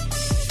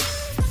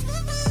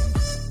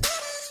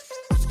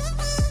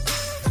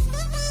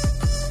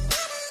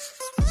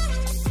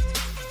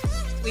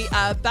 We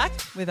are back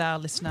with our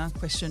listener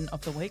question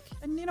of the week.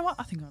 And you know what?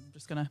 I think I'm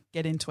just going to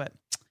get into it.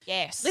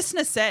 Yes.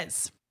 Listener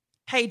says,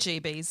 hey,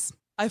 GBs,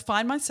 I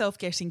find myself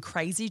getting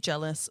crazy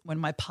jealous when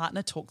my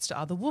partner talks to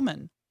other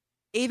women,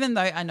 even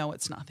though I know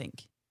it's nothing.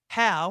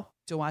 How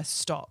do I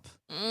stop?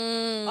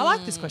 I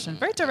like this question.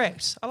 Very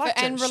direct. I like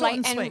it. Short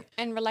and sweet.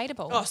 And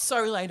relatable. Oh,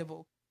 so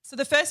relatable. So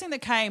the first thing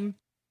that came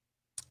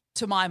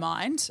to my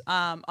mind,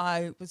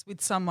 I was with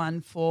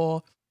someone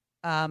for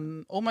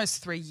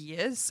almost 3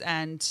 years,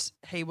 and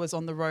he was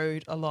on the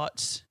road a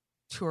lot,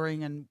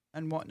 touring and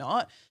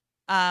whatnot.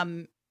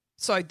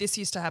 So this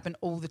used to happen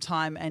all the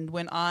time. And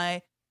when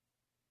I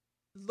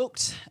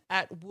looked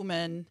at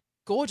women,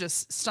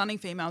 gorgeous, stunning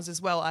females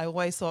as well, I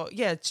always thought,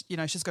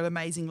 she's got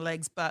amazing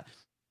legs, but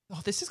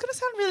oh, this is going to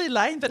sound really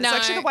lame, but it's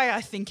actually the way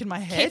I think in my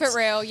head. Keep it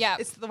real, yeah.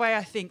 It's the way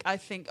I think. I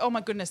think, oh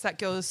my goodness, that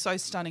girl is so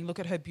stunning. Look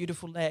at her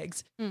beautiful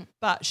legs.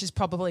 But she's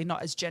probably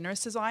not as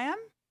generous as I am.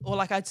 Or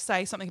like I'd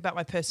say something about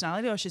my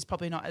personality, or she's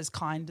probably not as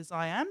kind as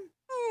I am.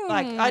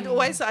 Like I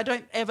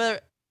don't ever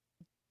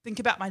think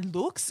about my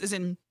looks as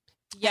in,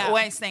 I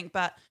always think,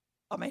 but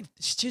I mean,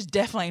 she's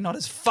definitely not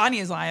as funny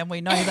as I am.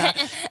 We know that.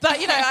 But,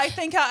 you know, I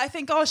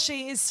think, oh,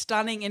 she is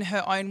stunning in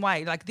her own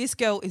way. Like this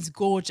girl is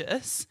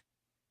gorgeous,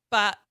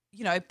 but,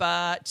 you know,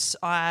 but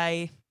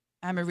I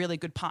am a really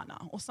good partner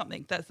or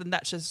something.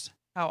 That's just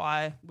how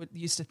I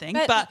used to think.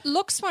 But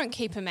looks won't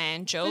keep a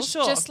man, Jules.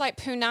 Sure. Just like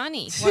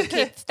punani won't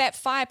keep that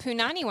fire.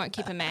 Punani won't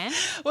keep a man.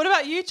 What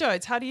about you,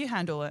 Jodes? How do you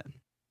handle it?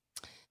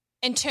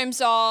 In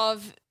terms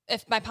of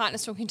if my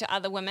partner's talking to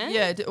other women?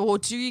 Yeah, or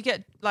do you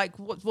get like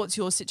what's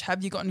your situation?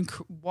 Have you gotten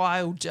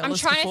wild jealous? I'm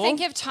trying before? to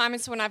think of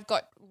times when I've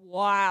got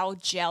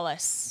wild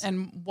jealous.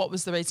 And what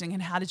was the reasoning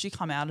and how did you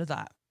come out of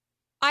that?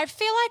 I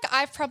feel like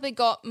I've probably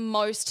got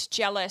most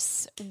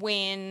jealous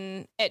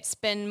when it's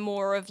been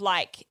more of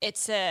like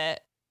it's a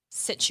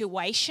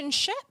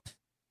situationship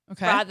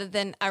rather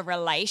than a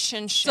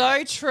relationship.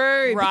 So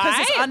true.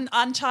 Right? Because it's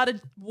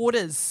uncharted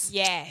waters.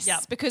 Yes.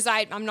 Yep. Because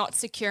I'm not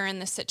secure in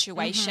the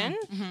situation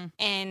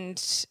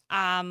and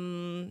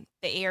the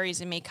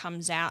Aries in me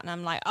comes out and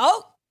I'm like,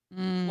 oh,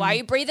 why are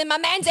you breathing my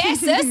man's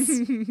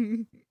asses?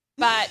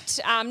 But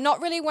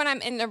not really when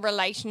I'm in a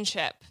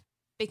relationship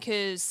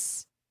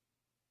because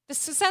this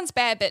sounds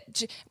bad,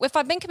 but if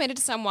I've been committed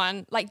to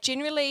someone, like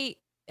generally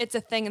it's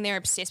a thing and they're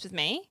obsessed with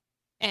me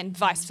and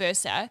vice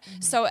versa.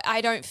 So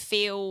I don't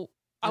feel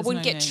I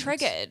wouldn't get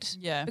triggered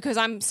because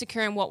I'm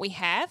secure in what we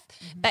have.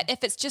 But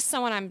if it's just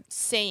someone I'm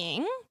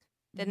seeing,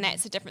 then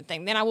that's a different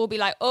thing. Then I will be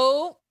like,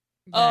 hold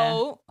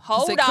up.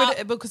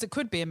 Because it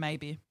could be a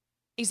maybe.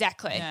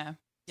 Exactly. Yeah.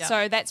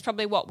 So that's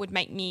probably what would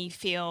make me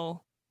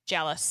feel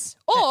jealous.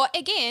 Or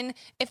again,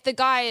 if the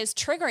guy is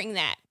triggering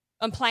that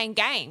and playing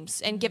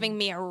games and giving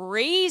me a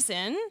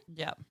reason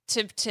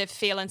to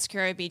feel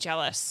insecure or be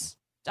jealous,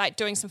 like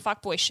doing some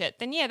fuckboy shit,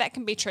 then that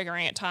can be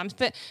triggering at times.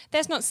 But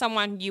that's not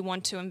someone you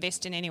want to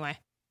invest in anyway.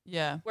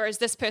 Yeah. Whereas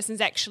this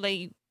person's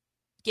actually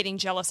getting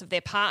jealous of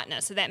their partner.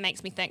 So that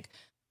makes me think,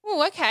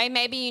 oh, okay,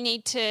 maybe you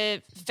need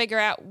to figure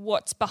out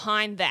what's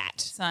behind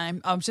that.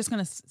 Same. I was just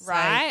going to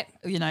say,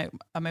 you know,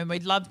 I mean, we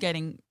love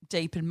getting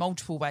deep in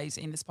multiple ways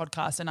in this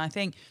podcast. And I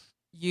think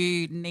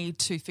you need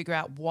to figure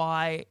out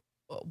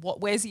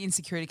where's the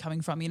insecurity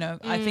coming from? You know,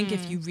 I think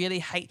if you really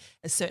hate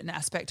a certain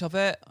aspect of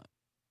it,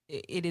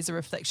 it is a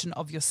reflection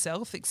of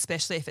yourself,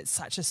 especially if it's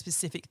such a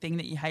specific thing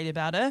that you hate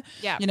about her.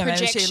 Yeah, you know,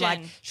 projection.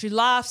 maybe she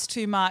laughs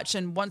too much,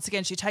 and once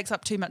again she takes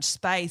up too much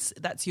space.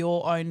 That's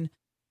your own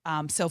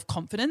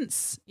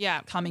self-confidence.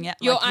 Coming out.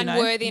 Your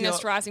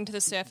unworthiness rising to the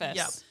surface.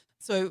 Yeah.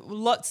 So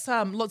lots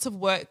of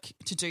work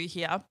to do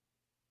here,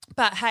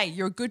 but hey,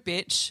 you're a good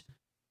bitch.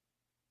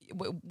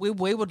 We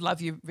would love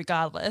you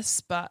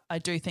regardless, but I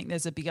do think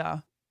there's a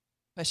bigger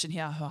question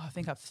here. Oh, I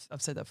think I've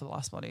said that for the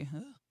last body.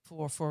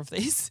 4 of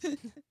these.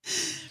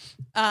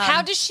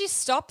 How does she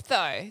stop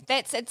though?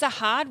 It's a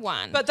hard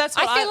one. But that's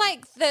what I feel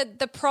like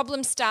the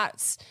problem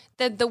starts,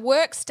 the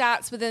work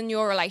starts within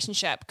your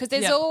relationship because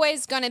there's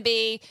always going to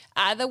be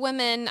other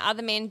women,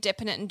 other men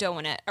dipping it and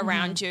doing it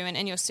around you and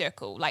in your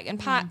circle, like in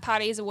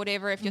parties or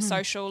whatever. If you're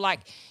social, like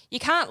you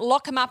can't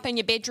lock them up in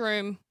your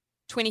bedroom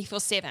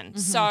 24/7.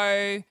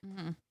 So,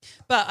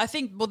 but I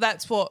think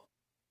that's what.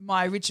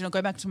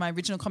 Go back to my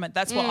original comment,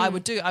 that's what I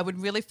would do. I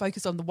would really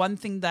focus on the one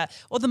thing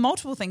or the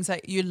multiple things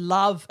that you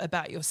love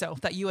about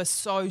yourself, that you are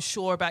so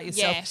sure about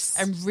yourself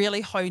and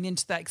really hone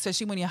into that,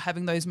 especially when you're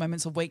having those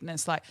moments of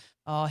weakness like,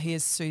 oh,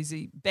 here's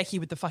Becky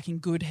with the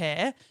fucking good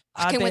hair.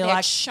 I'd be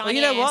like, well,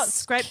 you know what,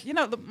 scrape, you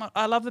know, what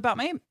I love about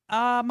me,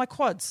 my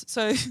quads.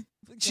 So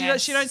she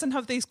doesn't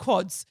have these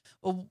quads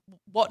or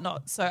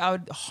whatnot. So I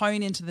would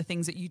hone into the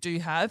things that you do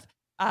have.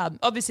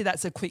 Obviously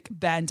that's a quick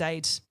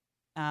Band-Aid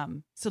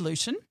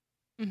solution.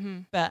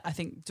 But I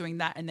think doing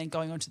that and then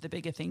going on to the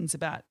bigger things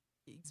about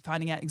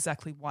finding out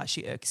exactly why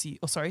she irks you,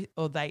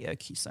 or they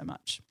irk you so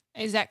much.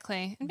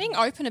 Exactly. And being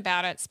open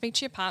about it, speak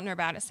to your partner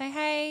about it. Say,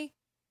 hey,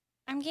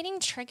 I'm getting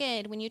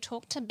triggered when you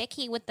talk to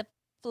Becky with the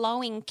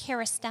flowing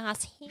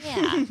Kerastase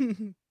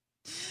hair.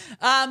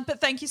 But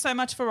thank you so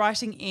much for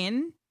writing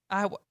in.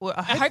 I hope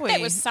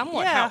that was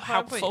somewhat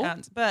helpful.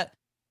 But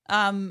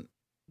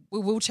we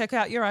will check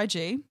out your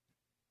IG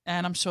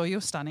and I'm sure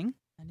you're stunning.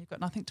 And you've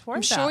got nothing to worry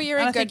about. I'm sure you're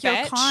a good bitch.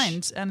 You're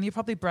kind and you're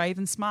probably brave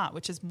and smart,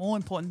 which is more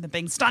important than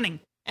being stunning.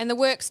 And the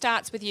work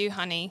starts with you,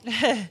 honey.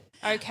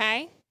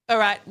 Okay? All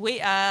right. We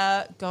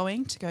are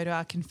going to go to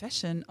our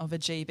confession of a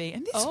GB.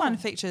 And this one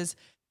features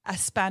a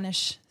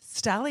Spanish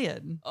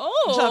stallion,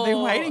 which I've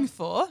been waiting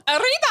for.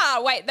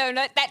 Arriba! Wait, no,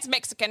 that's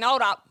Mexican.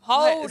 Hold up.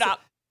 Hold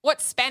up.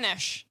 What's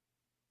Spanish?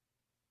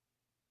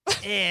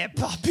 Puppy. I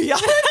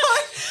don't know.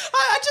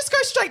 I just go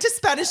straight to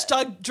Spanish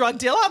drug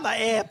dealer. I'm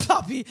like,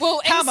 puppy.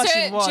 Well, how much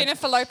you want?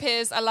 Jennifer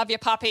Lopez, I love your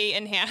puppy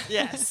in here.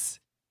 Yes.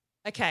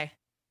 Okay.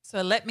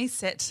 So let me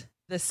set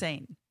the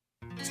scene.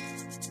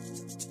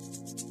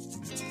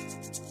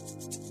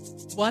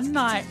 One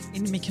night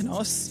in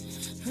Mykonos.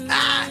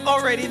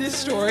 Already this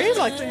story?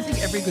 Like, don't you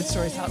think every good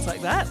story starts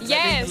like that?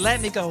 Yes.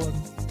 Let me go on.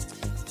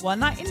 One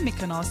night in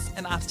Mykonos,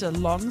 and after a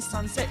long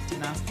sunset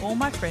dinner, all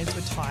my friends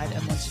were tired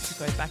and wanted to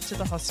go back to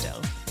the hostel.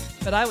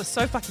 But I was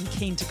so fucking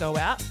keen to go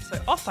out, so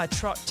off I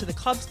trot to the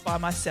clubs by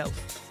myself.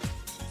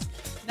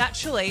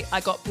 Naturally,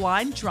 I got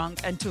blind drunk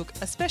and took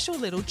a special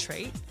little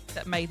treat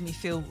that made me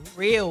feel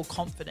real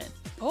confident.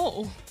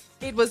 Oh.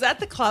 It was at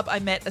the club I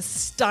met a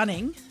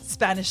stunning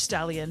Spanish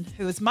stallion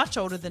who was much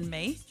older than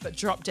me, but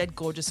drop dead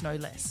gorgeous no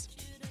less.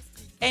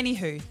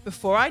 Anywho,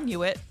 before I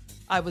knew it,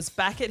 I was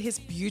back at his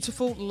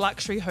beautiful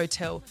luxury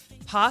hotel,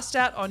 passed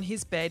out on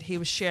his bed he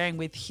was sharing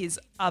with his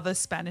other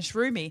Spanish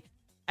roomie,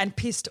 and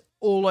pissed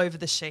all over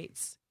the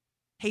sheets.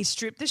 He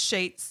stripped the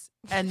sheets,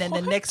 and then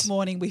the next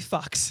morning we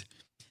fucked.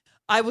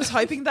 I was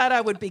hoping that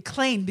I would be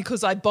clean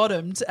because I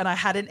bottomed and I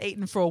hadn't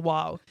eaten for a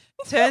while.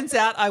 Turns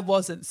out I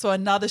wasn't, so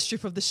another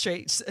strip of the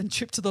sheets and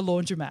trip to the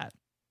laundromat.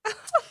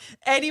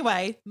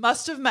 Anyway,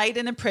 must have made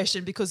an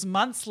impression because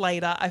months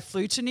later I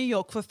flew to New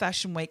York for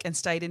Fashion Week and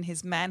stayed in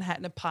his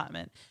Manhattan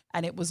apartment,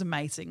 and it was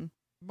amazing.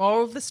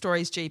 Moral of the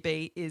stories,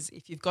 GB, is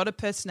if you've got a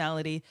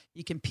personality,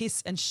 you can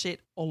piss and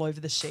shit all over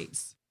the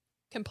sheets.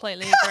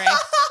 Completely agree.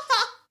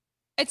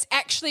 It's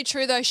actually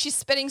true though. She's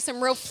spitting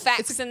some real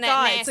facts in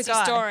that nasty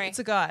story. It's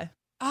a guy.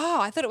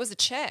 Oh, I thought it was a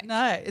chick.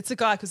 No, it's a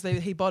guy because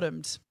he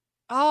bottomed.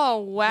 Oh,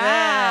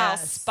 wow.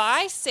 Yes.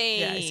 Spicy.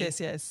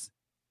 Yes.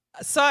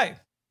 So,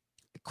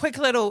 quick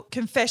little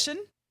confession.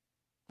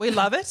 We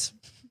love it.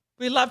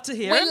 We love to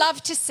hear it. We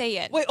love to see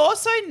it. We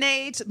also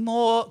need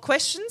more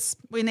questions.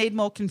 We need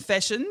more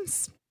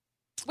confessions.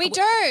 We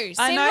do.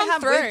 I know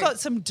we've got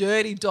some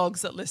dirty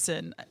dogs that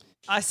listen.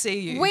 I see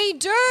you. We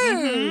do.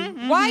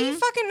 Why are you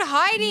fucking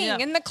hiding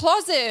in the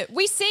closet?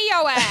 We see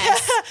your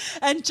ass.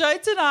 And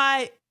Jodes and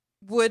I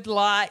would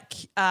like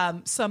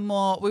some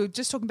more. We were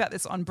just talking about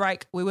this on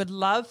break. We would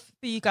love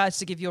for you guys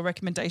to give your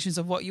recommendations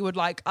of what you would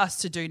like us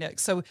to do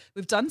next. So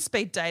we've done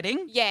speed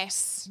dating.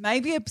 Yes.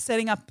 Maybe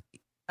setting up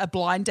a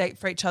blind date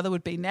for each other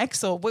would be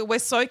next. Or we're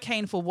so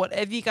keen for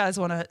whatever you guys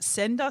want to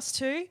send us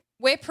to.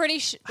 We're pretty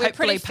fearless. We're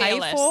pretty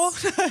fearless.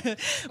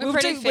 We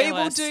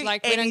will do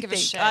like, anything. We don't give a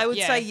shit. I would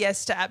say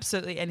yes to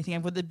absolutely anything.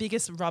 And with the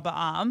biggest rubber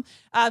arm.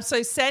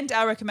 So send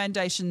our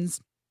recommendations.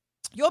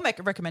 Your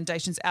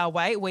recommendations our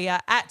way. We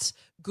are at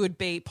Good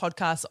Beat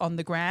Podcast on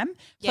the gram.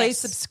 Please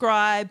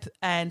subscribe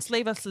and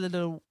leave us a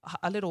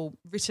little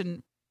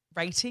written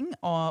rating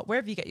or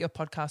wherever you get your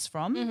podcast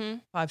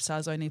from. 5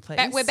 stars only, please.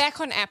 We're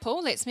back on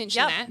Apple. Let's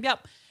mention that.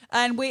 Yep.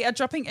 And we are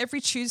dropping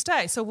every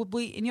Tuesday. So we'll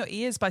be in your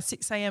ears by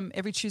 6 a.m.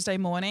 every Tuesday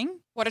morning.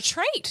 What a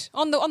treat.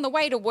 On the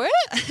way to work.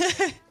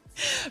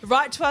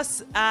 Write to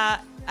us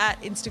at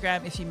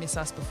Instagram if you miss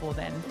us before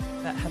then.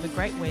 But have a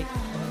great week.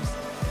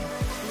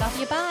 Love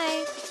you.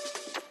 Bye.